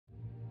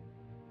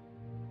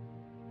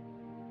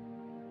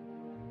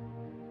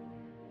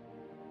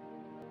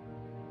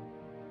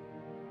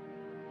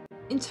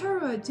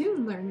Intaro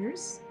Adun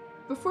learners,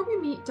 before we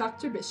meet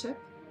Dr. Bishop,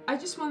 I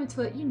just wanted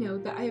to let you know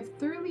that I have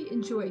thoroughly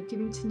enjoyed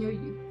getting to know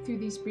you through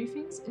these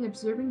briefings and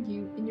observing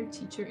you and your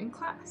teacher in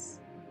class.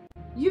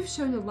 You've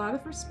shown a lot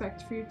of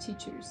respect for your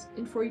teachers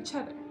and for each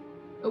other,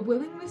 a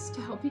willingness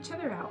to help each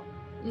other out,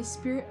 and a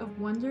spirit of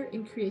wonder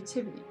and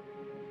creativity.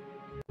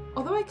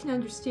 Although I can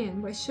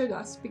understand why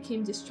SHODOS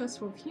became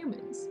distrustful of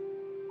humans,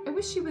 I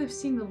wish you would have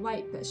seen the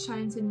light that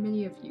shines in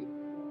many of you.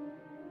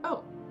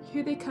 Oh,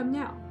 here they come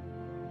now.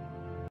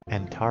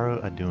 Intaro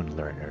Adun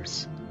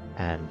learners,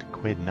 and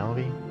Quid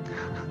Novi?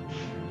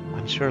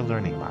 I'm sure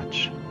learning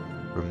much.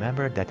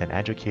 Remember that an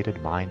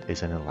educated mind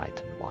is an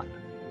enlightened one.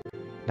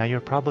 Now you're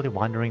probably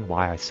wondering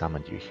why I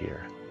summoned you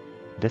here.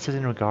 This is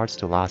in regards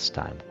to last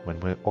time, when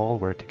we all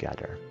were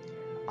together.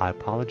 I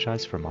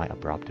apologize for my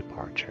abrupt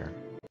departure.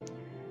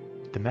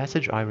 The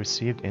message I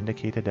received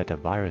indicated that a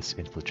virus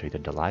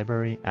infiltrated the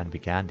library and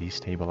began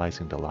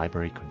destabilizing the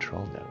library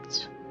control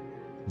nodes.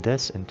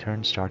 This in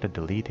turn started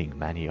deleting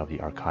many of the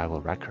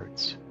archival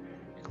records.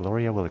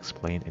 Gloria will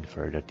explain in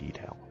further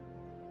detail.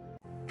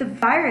 The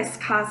virus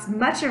caused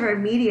much of our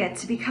media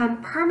to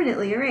become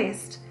permanently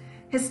erased.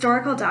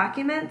 Historical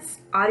documents,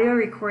 audio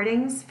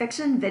recordings,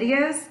 fiction,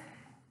 videos,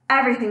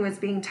 everything was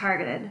being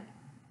targeted.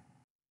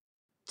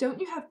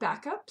 Don't you have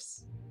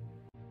backups?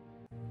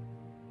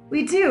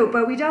 We do,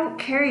 but we don't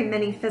carry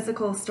many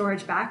physical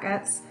storage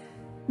backups.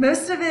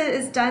 Most of it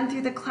is done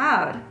through the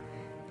cloud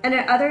and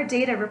at other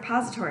data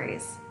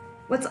repositories.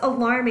 What's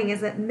alarming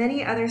is that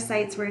many other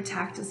sites were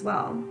attacked as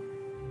well.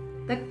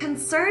 The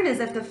concern is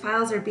if the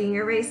files are being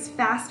erased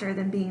faster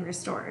than being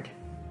restored.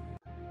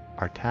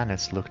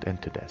 Artanis looked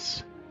into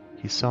this.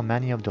 He saw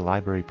many of the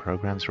library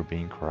programs were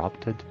being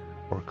corrupted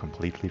or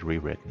completely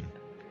rewritten.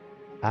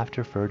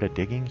 After further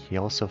digging, he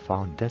also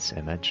found this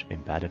image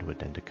embedded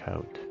within the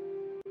code.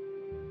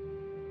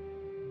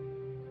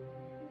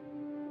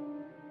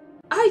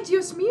 Ay,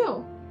 Dios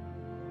mío!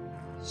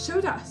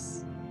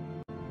 SHODOS!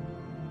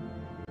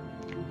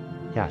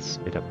 Yes,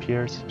 it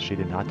appears she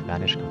did not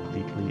vanish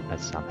completely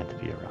as some had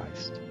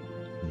theorized.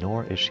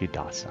 Nor is she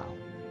docile.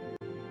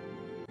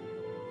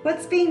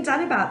 What's being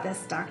done about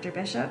this, Dr.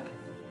 Bishop?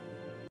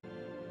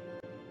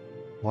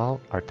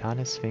 Well,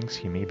 Artanis thinks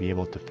he may be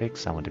able to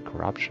fix some of the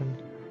corruption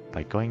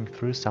by going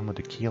through some of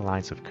the key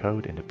lines of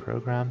code in the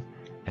program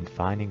and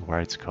finding where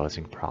it's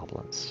causing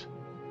problems.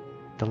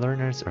 The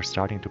learners are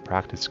starting to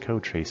practice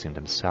code tracing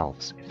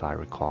themselves, if I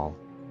recall.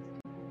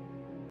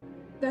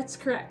 That's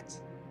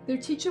correct. Their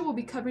teacher will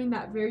be covering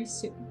that very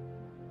soon.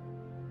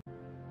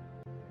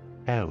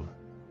 Oh,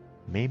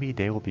 maybe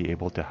they will be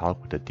able to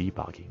help with the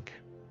debugging.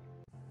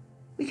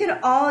 We could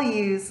all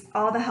use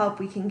all the help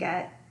we can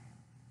get.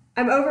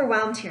 I'm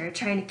overwhelmed here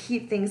trying to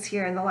keep things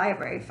here in the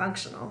library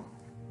functional.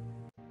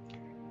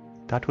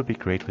 That would be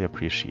greatly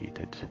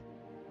appreciated.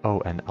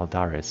 Oh, and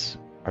Aldaris,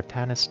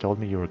 Artanis told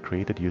me you were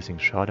created using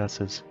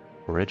SHODOS's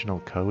original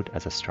code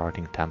as a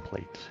starting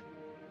template.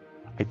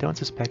 I don't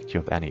suspect you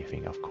of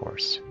anything, of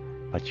course,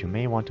 but you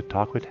may want to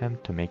talk with him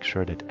to make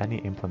sure that any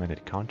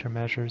implemented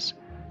countermeasures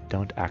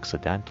don't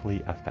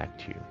accidentally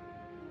affect you.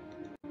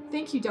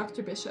 Thank you,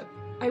 Dr. Bishop.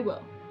 I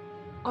will.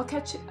 I'll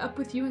catch up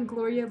with you and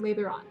Gloria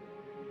later on.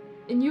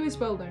 And you as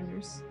well,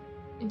 learners.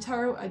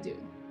 Intaro Adun.